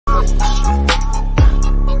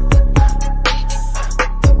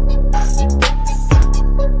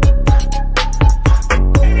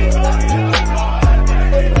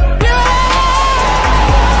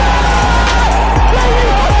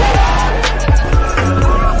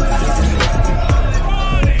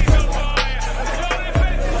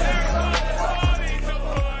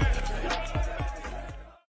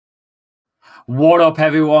What up,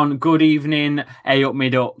 everyone? Good evening. Hey up, me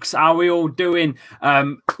ducks. How are we all doing?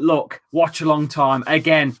 Look, watch along time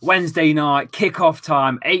again. Wednesday night kickoff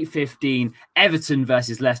time, 8:15. Everton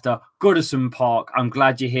versus Leicester, Goodison Park. I'm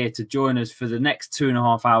glad you're here to join us for the next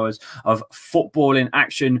 2.5 hours of footballing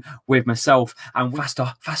action with myself and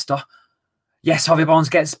faster. Yes, Harvey Barnes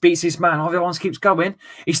beats his man. Harvey Barnes keeps going.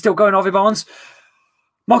 He's still going. Harvey Barnes.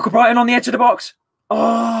 Michael Brighton on the edge of the box.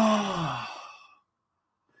 Oh.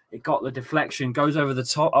 It got the deflection, goes over the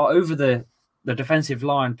top, over the defensive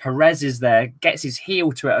line. Perez is there, gets his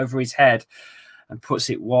heel to it over his head and puts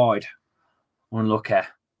it wide. One look at.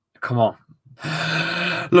 Come on.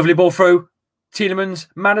 Lovely ball through. Tielemans,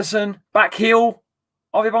 Maddison, back heel.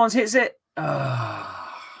 Harvey Barnes hits it.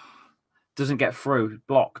 Doesn't get through.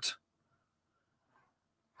 Blocked.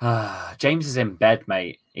 James is in bed,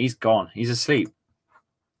 mate. He's gone. He's asleep.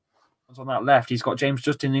 On that left, he's got James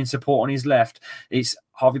Justin in support on his left. It's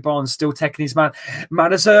Harvey Barnes still taking his man.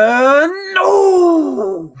 Maddison,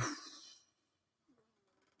 no!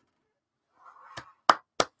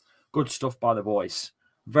 Good stuff by the boys.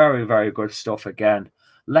 Very, very good stuff again.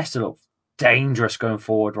 Leicester look dangerous going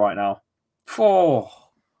forward right now.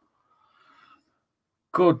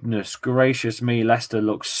 Goodness gracious me, Leicester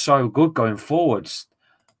looks so good going forwards.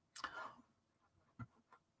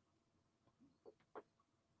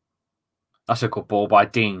 That's a good ball by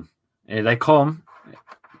Dean. Here they come.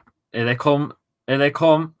 Here they come. Here they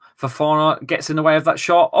come. Fofana gets in the way of that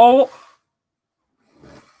shot. Oh!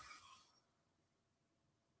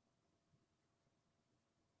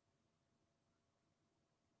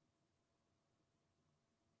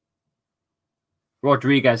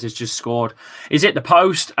 Rodriguez has just scored. Is it the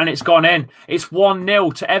post? And it's gone in. It's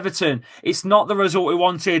 1-0 to Everton. It's not the result we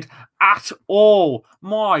wanted at all.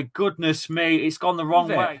 My goodness me. It's gone the wrong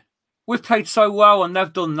way. We've played so well and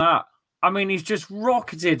they've done that. I mean, he's just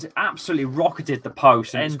absolutely rocketed the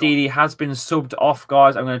post. Ndidi has been subbed off,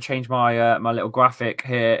 guys. I'm going to change my my little graphic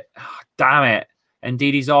here. Oh, damn it.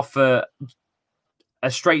 Ndidi's off for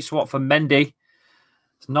a straight swap for Mendy.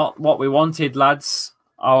 It's not what we wanted, lads.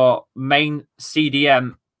 Our main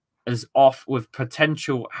CDM is off with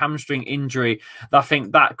potential hamstring injury. I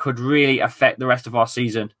think that could really affect the rest of our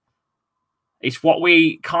season. It's what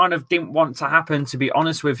we kind of didn't want to happen, to be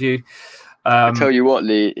honest with you. I tell you what,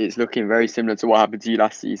 Lee, it's looking very similar to what happened to you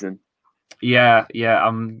last season. Yeah,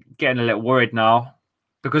 I'm getting a little worried now.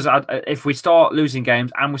 Because if we start losing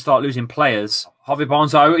games and we start losing players, Harvey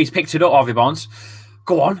Barnes, he's picked it up, Harvey Barnes.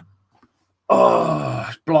 Go on. Oh,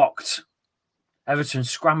 it's blocked. Everton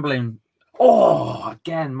scrambling. Oh,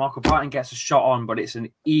 again, Michael Brighton gets a shot on, but it's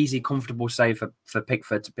an easy, comfortable save for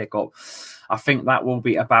Pickford to pick up. I think that will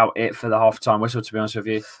be about it for the half-time whistle, to be honest with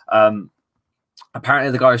you.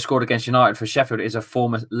 Apparently, the guy who scored against United for Sheffield is a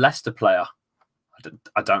former Leicester player.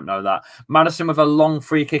 I don't know that. Maddison with a long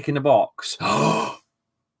free kick in the box. Oh!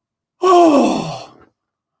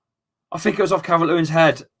 I think it was off Calvert-Lewin's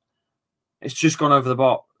head. It's just gone over the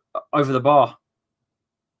bar.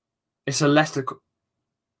 It's a Leicester...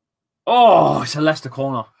 Oh, it's a Leicester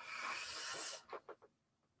corner.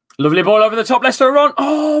 Lovely ball over the top. Leicester run.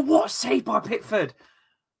 Oh, what a save by Pickford.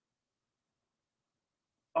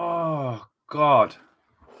 Oh, God.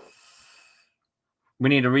 We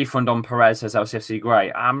need a refund on Perez, says LCFC.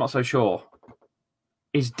 Great. I'm not so sure.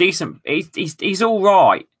 He's decent. He's all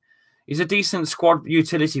right. He's a decent squad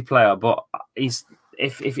utility player, but he's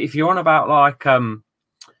if you're on about like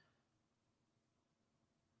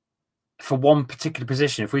for one particular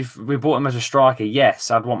position, if we bought him as a striker,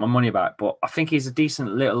 yes, I'd want my money back. But I think he's a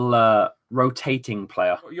decent little rotating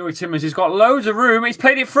player. Youri Tielemans, he's got loads of room. He's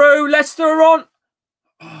played it through. Leicester are on.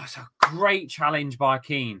 Oh, it's a great challenge by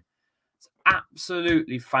Keane. It's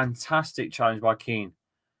absolutely fantastic challenge by Keane.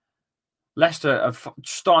 Leicester are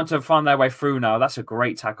starting to find their way through now. That's a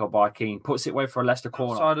great tackle by Keane. Puts it away for a Leicester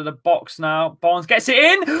corner. Side of the box now. Barnes gets it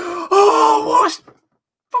in. Oh, what a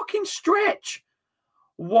fucking stretch.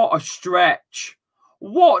 What a stretch.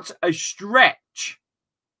 What a stretch.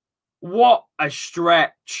 What a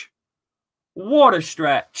stretch. What a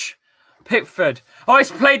stretch. Pickford. Oh,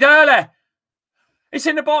 it's played early. It's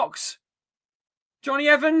in the box. Johnny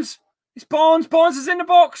Evans. It's Barnes. Barnes is in the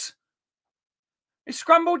box. It's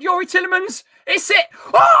scrambled. Youri Tielemans. It's it.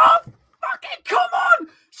 Oh, fucking come on.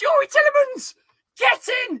 It's Youri Tielemans. Get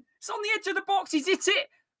in. It's on the edge of the box. He's hit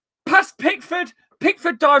it. Past Pickford.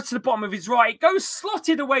 Pickford dives to the bottom of his right. It goes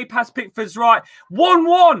slotted away past Pickford's right.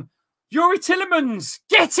 1-1. Youri Tielemans.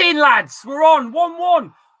 Get in, lads. We're on.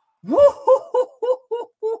 1-1.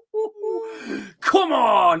 Come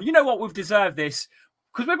on. You know what? We've deserved this.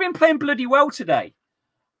 Because we've been playing bloody well today.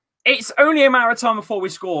 It's only a matter of time before we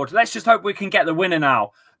scored. Let's just hope we can get the winner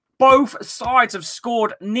now. Both sides have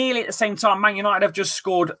scored nearly at the same time. Man United have just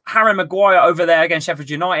scored. Harry Maguire over there against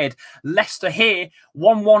Sheffield United. Leicester here,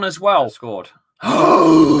 1-1 as well. Scored.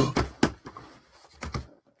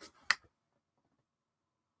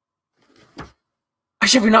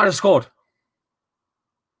 Sheffield United have scored.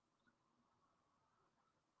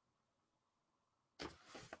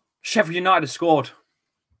 Sheffield United have scored.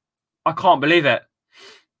 I can't believe it.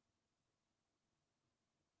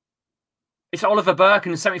 It's Oliver Burke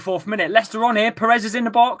in the 74th minute. Leicester on here. Perez is in the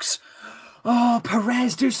box. Oh,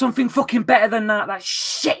 Perez, do something fucking better than that. That's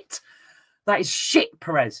shit. That is shit,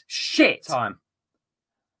 Perez. Shit. Time.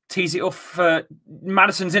 Tease it off.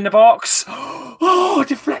 Maddison's in the box. Oh,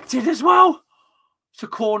 deflected as well. It's a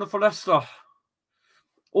corner for Leicester.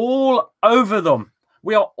 All over them.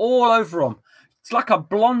 We are all over them. It's like a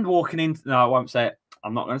blonde walking into... No, I won't say it.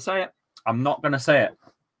 I'm not going to say it. I'm not going to say it.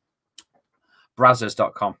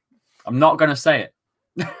 Brazzers.com. I'm not going to say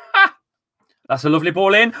it. That's a lovely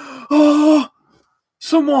ball in. Oh,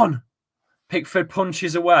 someone. Pickford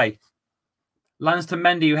punches away. Lands to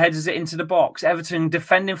Mendy, who heads it into the box. Everton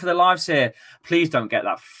defending for their lives here. Please don't get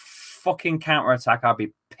that fucking counter-attack. I'll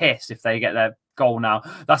be pissed if they get their goal now.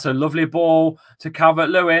 That's a lovely ball to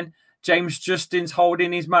Calvert-Lewin. James Justin's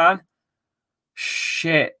holding his man.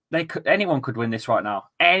 Shit. Anyone could win this right now.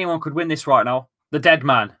 Anyone could win this right now. The dead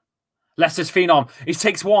man. Leicester's phenom. He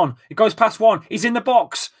takes one. He goes past one. He's in the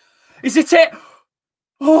box. Is it?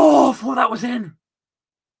 Oh, I thought that was in.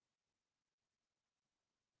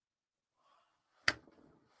 I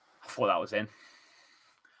thought that was in.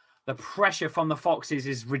 The pressure from the Foxes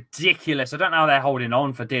is ridiculous. I don't know how they're holding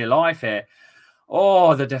on for dear life here.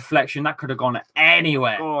 Oh, the deflection. That could have gone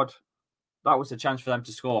anywhere. God, that was a chance for them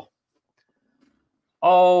to score.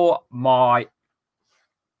 Oh, my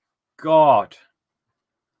God.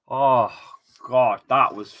 Oh, God,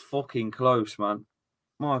 that was fucking close, man.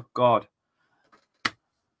 My God.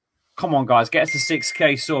 Come on, guys, get us to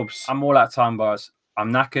 6K subs. I'm all out of time, guys.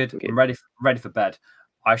 I'm knackered. I'm ready for bed.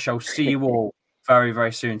 I shall see you all very,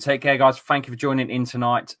 very soon. Take care, guys. Thank you for joining in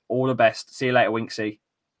tonight. All the best. See you later, Winksy.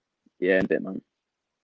 Yeah, in a bit, man.